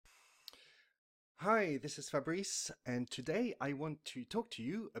Hi, this is Fabrice, and today I want to talk to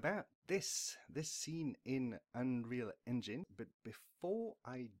you about this scene in Unreal Engine. But before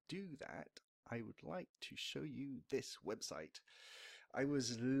I do that, I would like to show you this website. I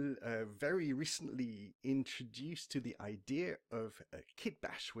was very recently introduced to the idea of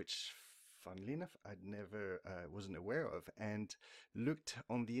Kitbash, which, funnily enough, I'd never wasn't aware of, and looked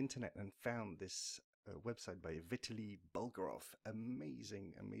on the internet and found this website by Vitaly Bulgarov.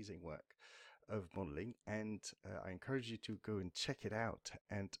 Amazing, amazing work of modeling, and I encourage you to go and check it out.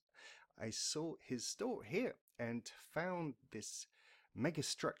 And I saw his store here and found this mega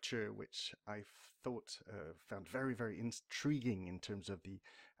structure, which I thought found very, very intriguing in terms of the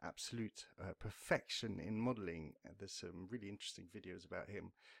absolute perfection in modeling. There's some really interesting videos about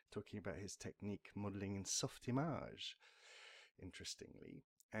him talking about his technique modeling in soft image, interestingly.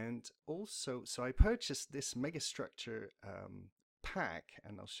 And also, so I purchased this mega structure pack,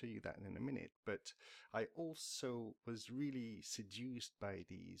 and I'll show you that in a minute. But I also was really seduced by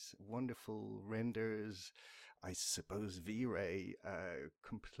these wonderful renders. I suppose V-Ray,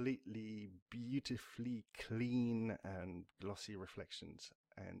 completely beautifully clean and glossy reflections.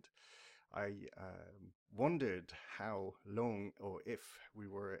 And I wondered how long, or if we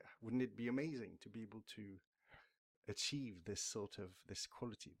were, wouldn't it be amazing to be able to achieve this sort of this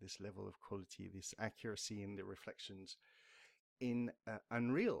quality, this level of quality, this accuracy in the reflections in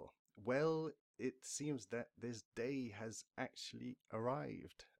Unreal. Well, it seems that this day has actually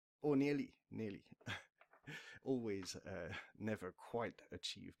arrived, or nearly. Always never quite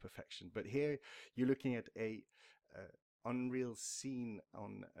achieve perfection, but here you're looking at a Unreal scene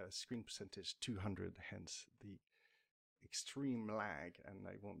on screen percentage 200, hence the extreme lag, and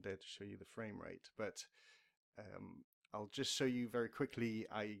I won't dare to show you the frame rate, but I'll just show you very quickly.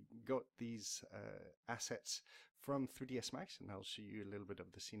 I got these assets from 3ds Max, and I'll show you a little bit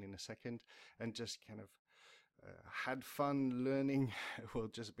of the scene in a second, and just kind of had fun learning, well,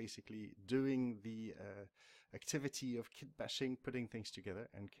 just basically doing the activity of kitbashing, putting things together,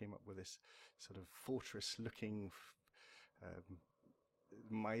 and came up with this sort of fortress-looking um,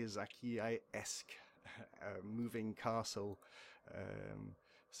 Miyazaki-esque moving castle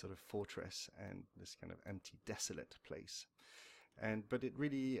sort of fortress, and this kind of empty, desolate place. But it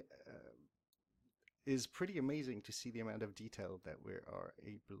really is pretty amazing to see the amount of detail that we are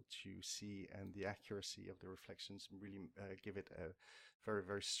able to see, and the accuracy of the reflections really give it a very,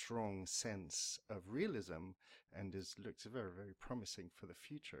 very strong sense of realism, and looks very, very promising for the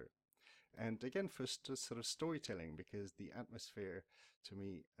future. And again, for sort of storytelling, because the atmosphere, to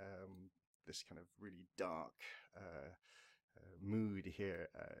me, this kind of really dark mood here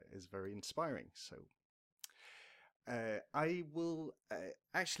is very inspiring. So I will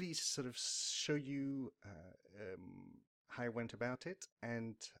actually sort of show you how I went about it,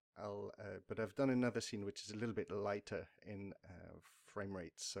 and but I've done another scene which is a little bit lighter in frame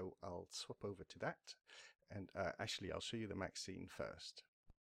rate, so I'll swap over to that, and actually I'll show you the max scene first.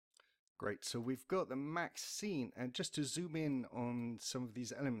 Great, so we've got the max scene, and just to zoom in on some of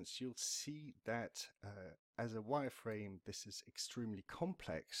these elements, you'll see that as a wireframe, this is extremely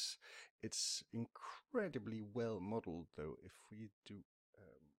complex. It's incredibly well modeled, though. If we do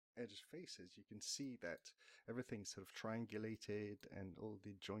edge faces, you can see that everything's sort of triangulated, and all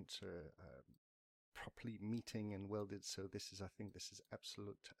the joints are properly meeting and welded. So this is, I think this is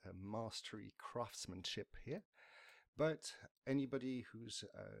absolute mastery craftsmanship here. But anybody who's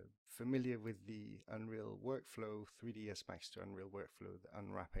familiar with the Unreal workflow, 3ds Max to Unreal workflow, the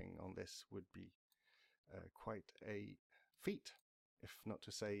unwrapping on this would be quite a feat, if not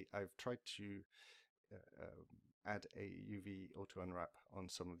to say I've tried to add a UV auto unwrap on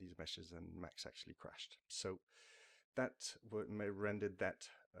some of these meshes, and Max actually crashed. So that rendered that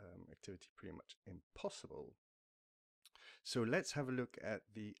activity pretty much impossible. So let's have a look at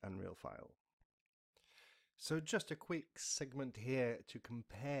the Unreal file. So just a quick segment here to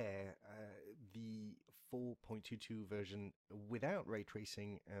compare the 4.22 version without ray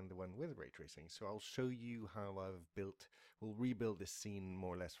tracing and the one with ray tracing. So I'll show you how we'll rebuild this scene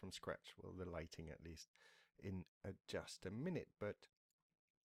more or less from scratch, well, the lighting at least, in just a minute. But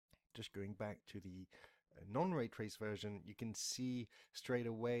just going back to the non-ray trace version, you can see straight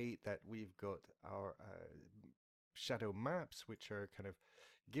away that we've got our shadow maps, which are kind of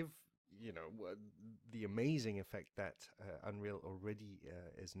give the amazing effect that Unreal already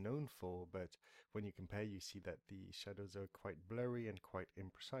is known for, but when you compare, you see that the shadows are quite blurry and quite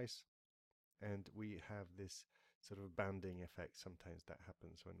imprecise, and we have this sort of banding effect sometimes that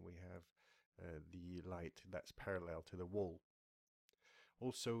happens when we have the light that's parallel to the wall.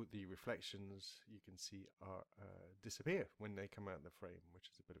 Also, the reflections you can see are disappear when they come out of the frame, which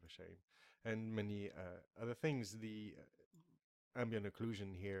is a bit of a shame. And many other things. The ambient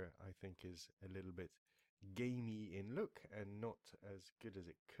occlusion here, I think, is a little bit gamey in look and not as good as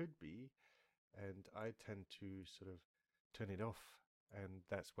it could be. And I tend to sort of turn it off, and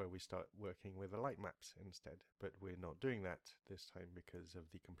that's where we start working with the light maps instead. But we're not doing that this time because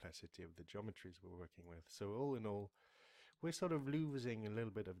of the complexity of the geometries we're working with. So all in all, we're sort of losing a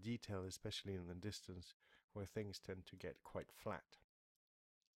little bit of detail, especially in the distance where things tend to get quite flat.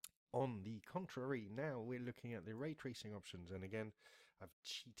 On the contrary, now we're looking at the ray tracing options, and again, I've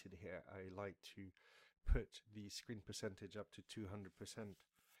cheated here. I like to put the screen percentage up to 200%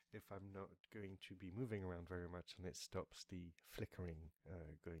 if I'm not going to be moving around very much, and it stops the flickering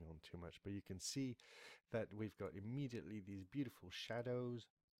going on too much. But you can see that we've got immediately these beautiful shadows,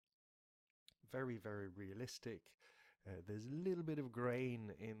 very, very realistic. There's a little bit of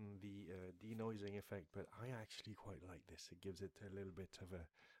grain in the denoising effect, but I actually quite like this. It gives it a little bit of a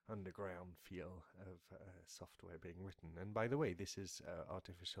underground feel of software being written. And by the way, this is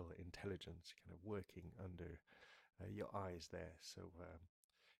artificial intelligence kind of working under your eyes there. So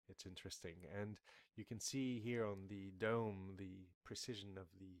it's interesting. And you can see here on the dome the precision of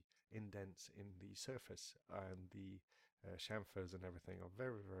the indents in the surface, and the chamfers and everything are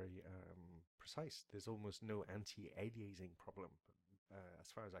very, very precise. There's almost no anti-aliasing problem as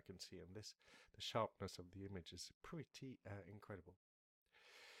far as I can see, and this, the sharpness of the image is pretty incredible.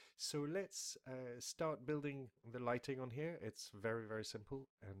 So let's start building the lighting on here. It's very, very simple,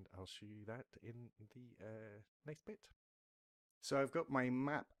 and I'll show you that in the next bit. So I've got my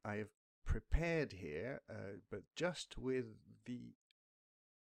map I've prepared here, but just with the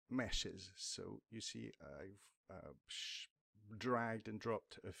meshes. So you see I've dragged and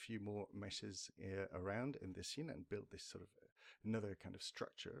dropped a few more meshes around in this scene and built this sort of another kind of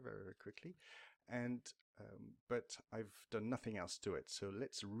structure very, very quickly. And but I've done nothing else to it. So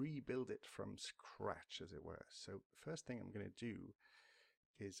let's rebuild it from scratch, as it were. So first thing I'm going to do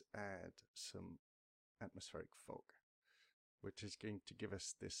is add some atmospheric fog, which is going to give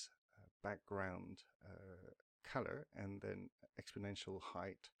us this background color, and then exponential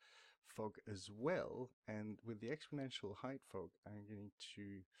height fog as well. And with the exponential height fog, I'm going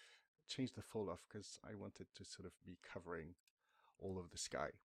to change the fall off because I wanted to sort of be covering all of the sky,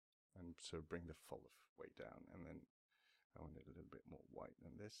 and so bring the fall off way down. And then I want it a little bit more white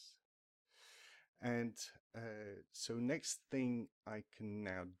than this. And so next thing I can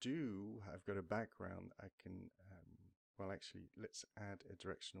now do, I've got a background, I can well, actually, let's add a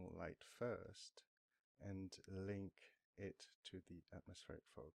directional light first and link it to the atmospheric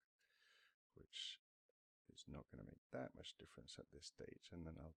fog, which is not going to make that much difference at this stage. And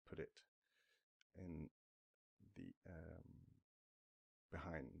then I'll put it in the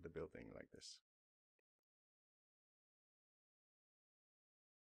behind the building like this.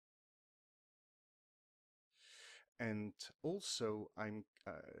 And also I'm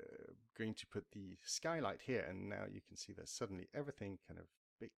going to put the skylight here, and now you can see that suddenly everything kind of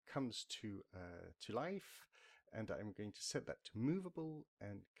comes to life, and I'm going to set that to movable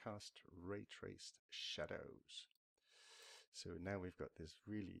and cast ray traced shadows. So now we've got this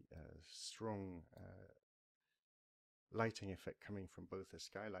really strong lighting effect coming from both the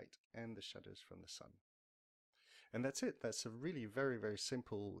skylight and the shadows from the sun. And that's it. That's a really very, very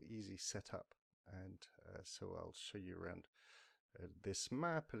simple, easy setup. And so I'll show you around this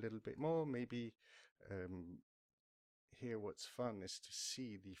map a little bit more. Maybe here what's fun is to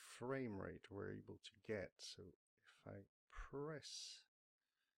see the frame rate we're able to get. So if I press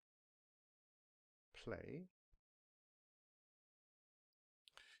play,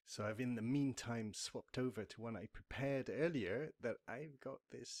 so I've in the meantime swapped over to one I prepared earlier, that I've got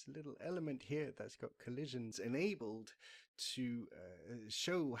this little element here that's got collisions enabled to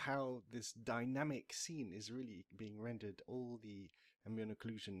show how this dynamic scene is really being rendered. All the ambient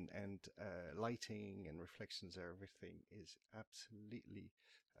occlusion and lighting and reflections, everything is absolutely,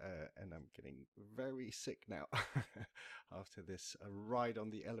 and I'm getting very sick now after this ride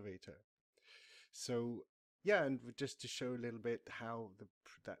on the elevator. So yeah, and just to show a little bit how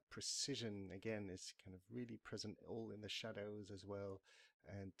that precision again is kind of really present all in the shadows as well.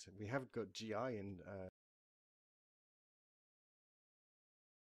 And we haven't got GI in